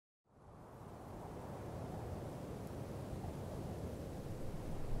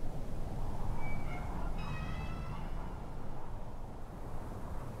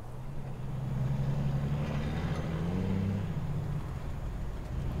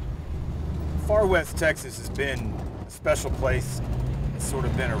Far West Texas has been a special place. It's sort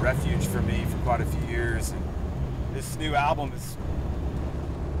of been a refuge for me for quite a few years. And this new album is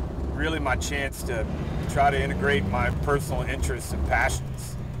really my chance to try to integrate my personal interests and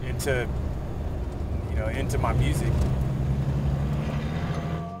passions into my music.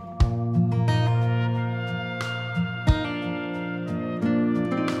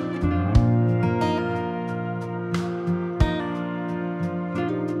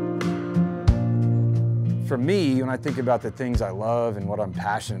 For me, when I think about the things I love and what I'm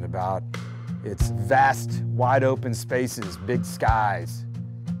passionate about, it's vast, wide open spaces, big skies,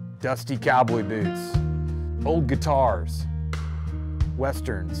 dusty cowboy boots, old guitars,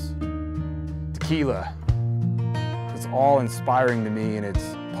 westerns, tequila. It's all inspiring to me, and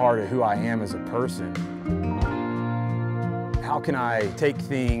it's part of who I am as a person. How can I take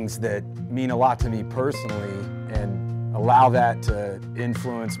things that mean a lot to me personally and allow that to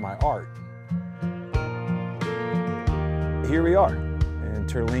influence my art? Here we are in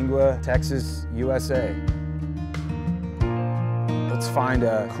Terlingua, Texas, USA. Let's find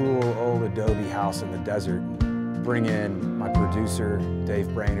a cool old adobe house in the desert. Bring in my producer,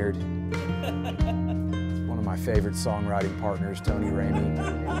 Dave Brainerd. One of my favorite songwriting partners, Tony Ramey.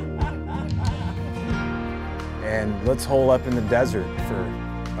 And let's hole up in the desert for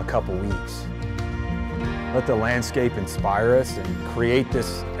a couple weeks. Let the landscape inspire us and create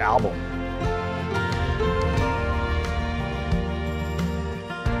this album.